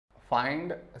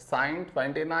Find sine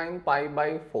 29 pi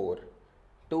by 4.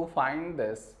 To find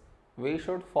this, we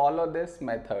should follow this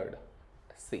method.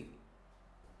 See.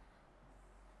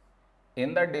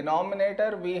 In the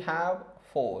denominator we have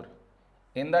 4.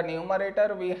 In the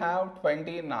numerator we have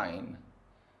 29.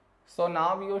 So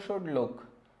now you should look.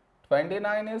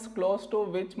 29 is close to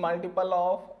which multiple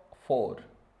of 4?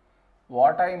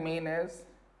 What I mean is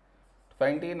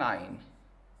 29.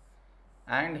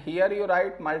 And here you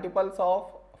write multiples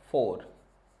of 4.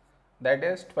 That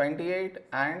is 28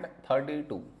 and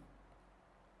 32.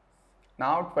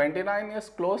 Now 29 is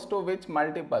close to which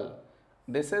multiple?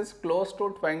 This is close to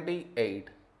 28.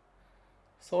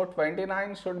 So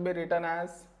 29 should be written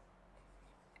as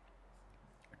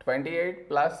 28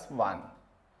 plus 1.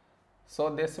 So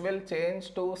this will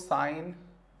change to sine.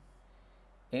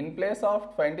 In place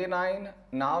of 29,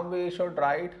 now we should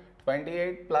write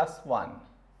 28 plus 1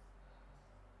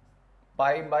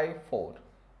 pi by 4.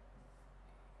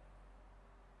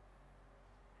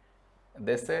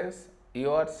 This is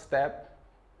your step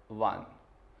 1.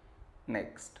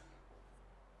 Next.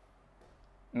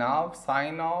 Now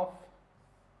sine of,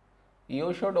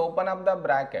 you should open up the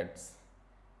brackets.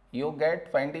 You get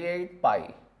 28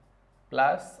 pi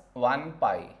plus 1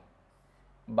 pi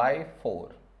by 4.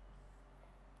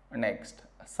 Next,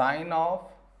 sine of,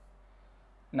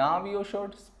 now you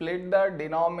should split the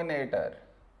denominator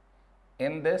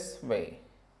in this way.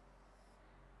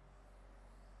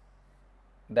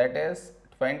 That is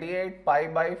 28 pi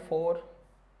by 4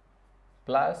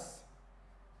 plus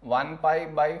 1 pi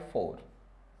by 4.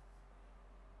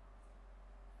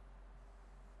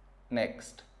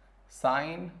 Next,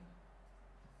 sine.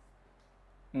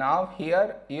 Now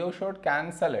here you should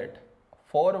cancel it.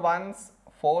 4 ones,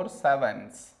 4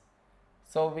 sevens.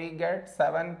 So we get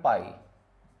 7 pi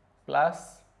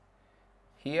plus,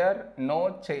 here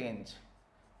no change,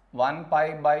 1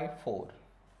 pi by 4.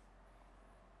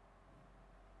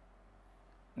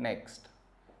 Next,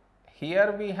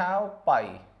 here we have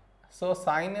pi. So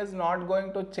sine is not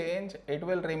going to change, it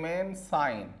will remain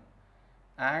sine.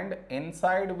 And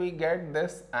inside we get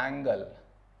this angle,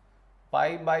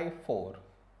 pi by 4.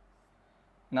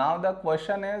 Now the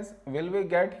question is, will we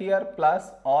get here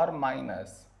plus or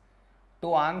minus?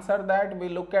 To answer that, we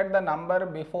look at the number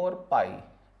before pi,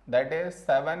 that is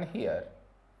 7 here.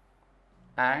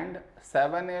 And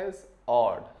 7 is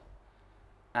odd.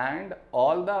 And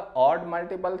all the odd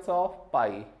multiples of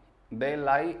pi, they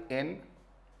lie in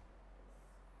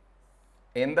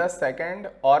the second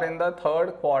or in the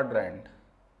third quadrant.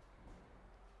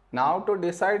 Now to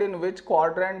decide in which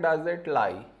quadrant does it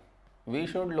lie, we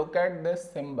should look at this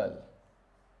symbol.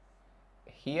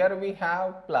 Here we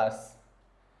have plus.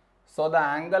 So the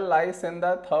angle lies in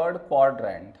the third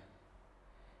quadrant.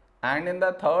 And in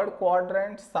the third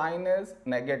quadrant, sine is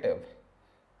negative.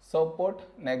 So put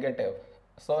negative.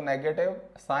 So negative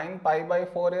sine pi by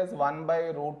 4 is 1 by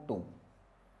root 2.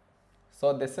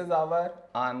 So this is our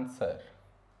answer.